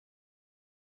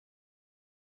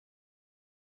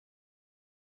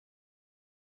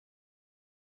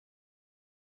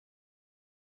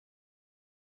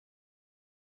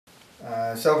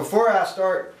So before I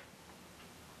start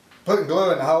putting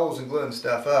glue in the holes and gluing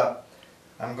stuff up,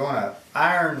 I'm going to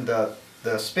iron the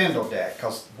spindle deck,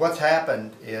 because what's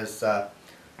happened is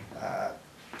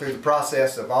through the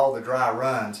process of all the dry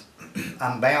runs,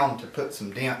 I'm bound to put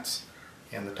some dents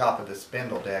in the top of the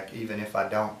spindle deck even if I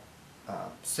don't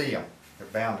see them. They're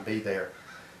bound to be there.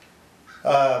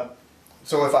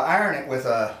 So if I iron it with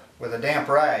a damp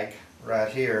rag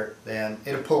right here, then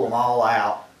it'll pull them all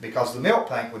out, because the milk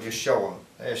paint will just show them.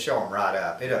 It'll show them right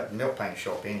up. Milk paint will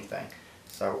show up anything.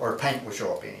 So, or paint will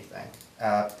show up anything.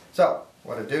 So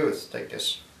what I do is take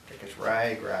this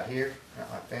rag right here,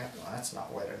 right like that. Well, that's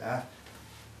not wet enough.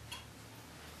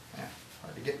 Yeah,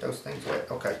 hard to get those things wet.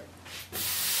 Okay.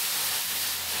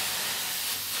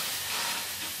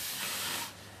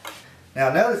 Now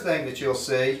another thing that you'll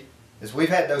see is we've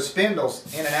had those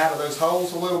spindles in and out of those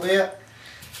holes a little bit,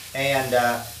 and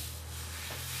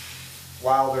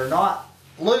while they're not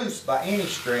loose by any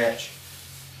stretch,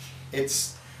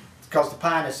 it's because the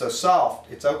pine is so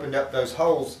soft, it's opened up those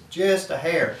holes just a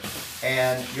hair,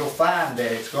 and you'll find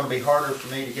that it's going to be harder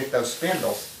for me to get those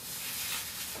spindles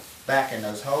back in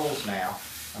those holes now.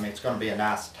 I mean, it's going to be a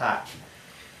nice tight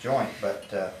joint, but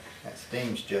that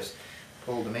steam's just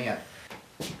pulled them in.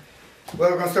 Well,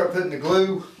 we're going to start putting the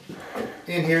glue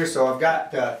in here, so I've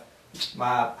got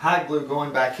my hide glue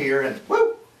going back here, and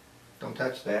whoo, don't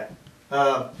touch that.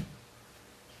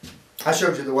 I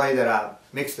showed you the way that I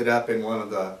mixed it up in one of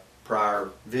the prior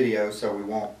videos, so we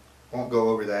won't go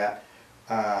over that.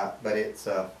 But it's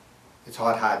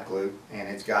hot hide glue, and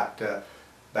it's got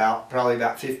probably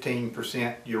about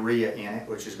 15% urea in it,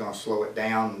 which is going to slow it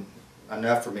down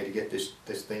enough for me to get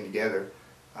this thing together,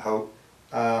 I hope.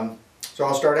 So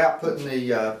I'll start out putting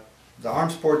the arm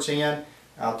supports in.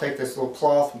 I'll take this little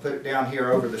cloth and put it down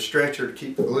here over the stretcher to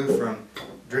keep the glue from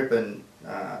dripping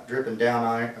down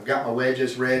on it. I've got my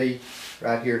wedges ready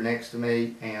right here next to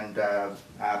me, and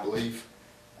I believe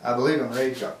I'm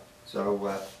ready to go.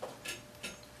 So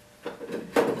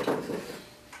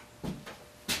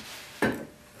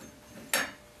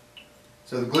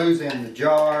so the glue's in the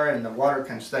jar, and the water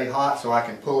can stay hot, so I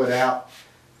can pull it out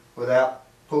without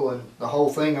pulling the whole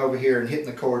thing over here and hitting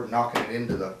the cord and knocking it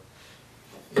into the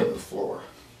floor.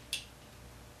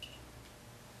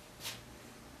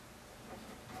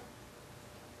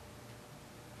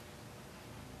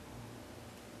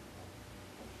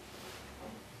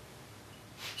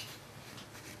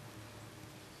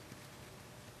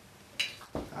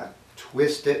 I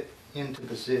twist it into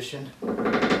position.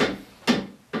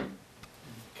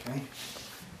 Okay,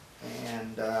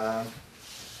 and a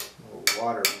little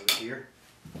water over here.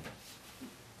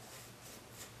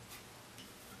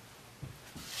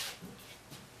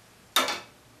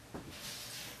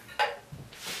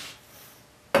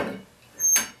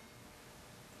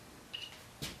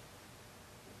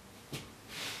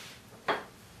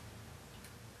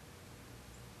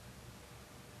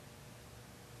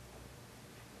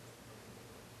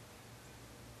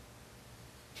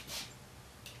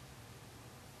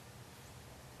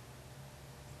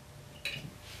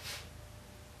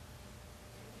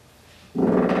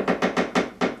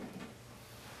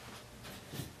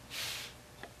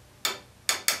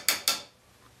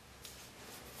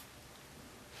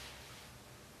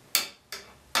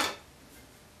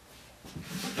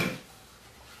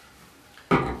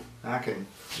 I can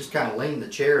just kind of lean the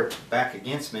chair back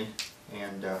against me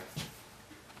and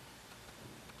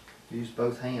use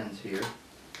both hands here.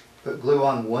 Put glue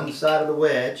on one side of the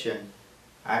wedge, and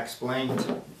I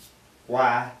explained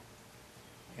why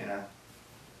in a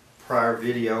prior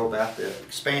video about the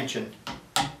expansion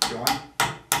joint.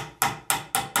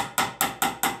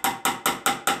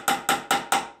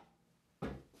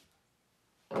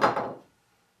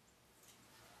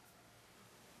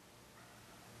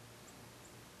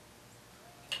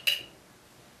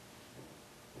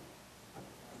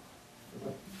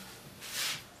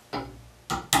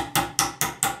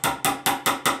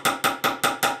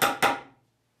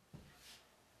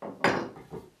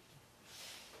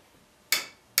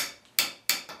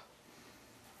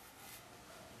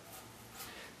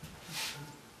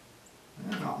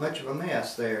 Not much of a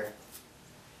mess there.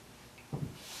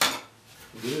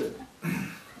 Good.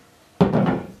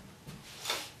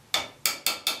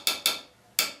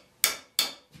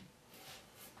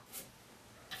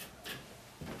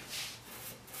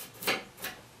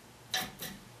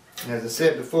 As I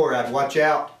said before, I'd watch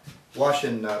out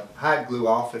washing hide glue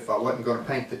off if I wasn't going to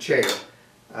paint the chair,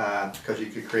 because you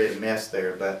could create a mess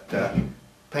there. But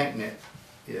painting it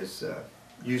is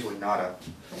usually not a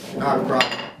problem.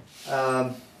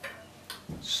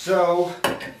 So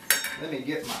let me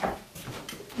get my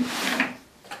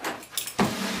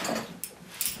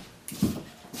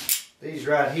these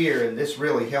right here, and this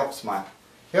really helps my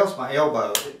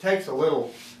elbow. It takes a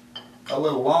little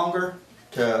longer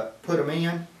to put them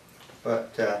in,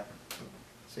 but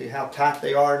see how tight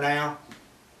they are now?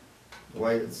 The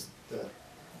way it's,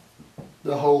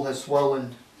 the hole has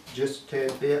swollen just a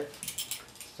tad bit.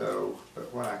 So,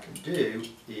 but what I can do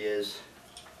is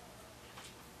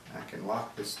I can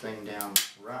lock this thing down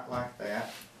right like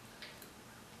that.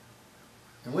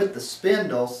 And with the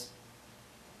spindles,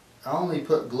 I only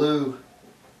put glue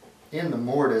in the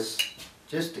mortise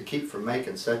just to keep from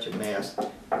making such a mess.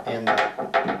 And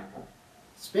the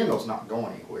spindle's not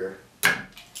going anywhere.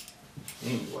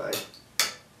 Anyway,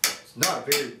 it's not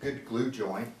a very good glue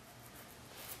joint.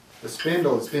 The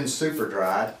spindle has been super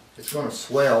dried. It's going to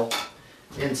swell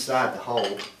inside the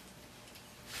hole.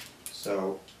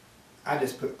 So I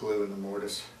just put glue in the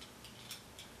mortise.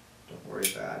 Don't worry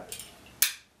about it.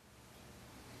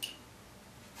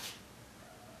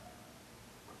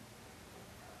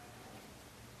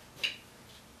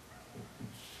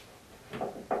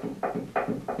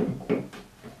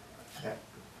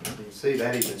 You can see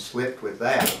that even slipped with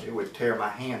that. It would tear my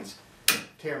hands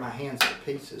to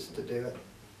pieces to do it.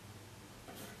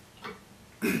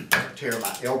 Tear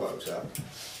my elbows up.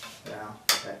 Now,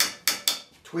 that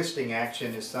twisting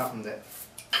action is something that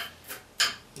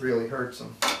really hurts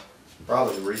them.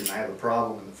 Probably the reason I have a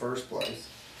problem in the first place.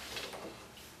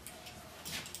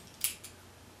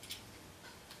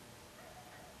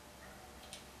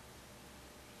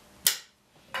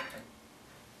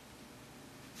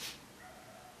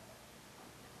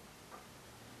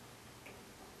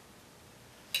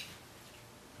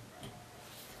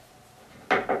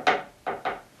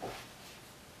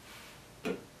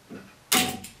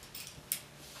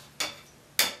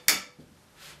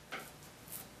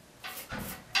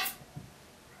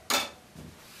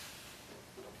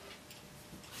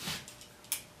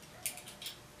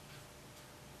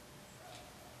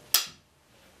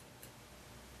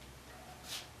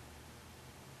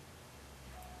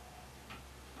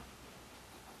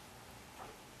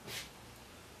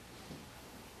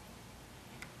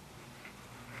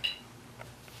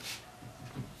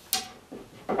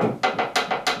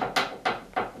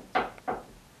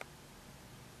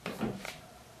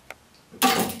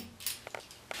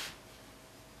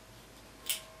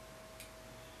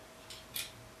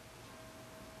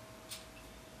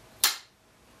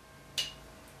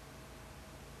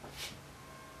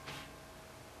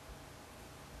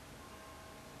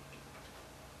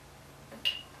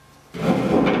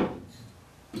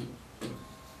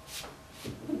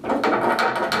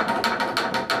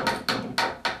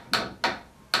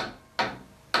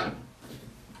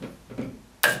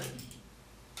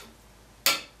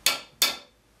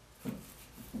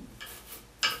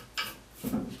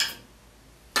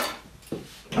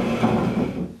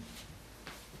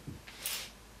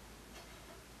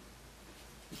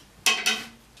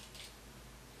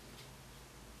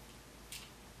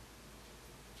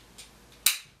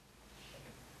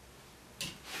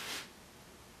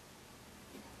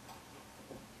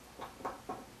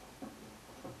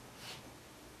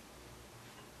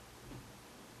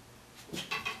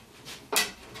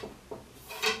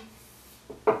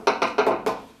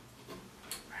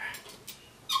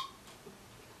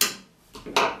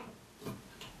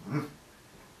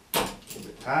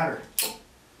 Tighter.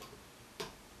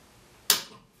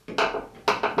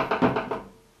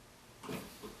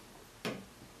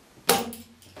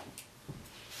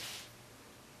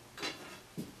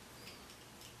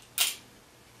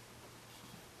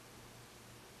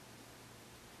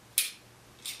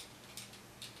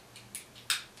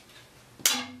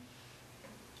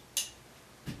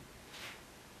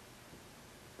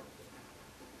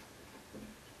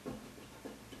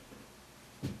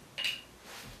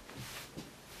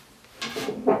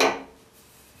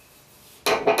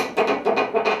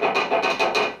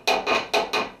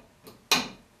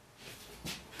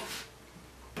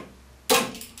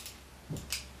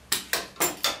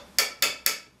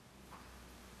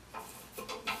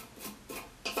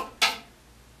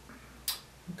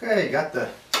 Okay, got the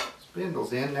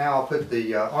spindles in. Now I'll put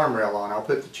the arm rail on. I'll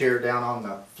put the chair down on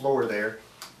the floor there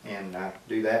and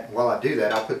do that. And while I do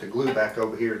that, I'll put the glue back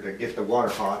over here to get the water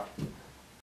hot.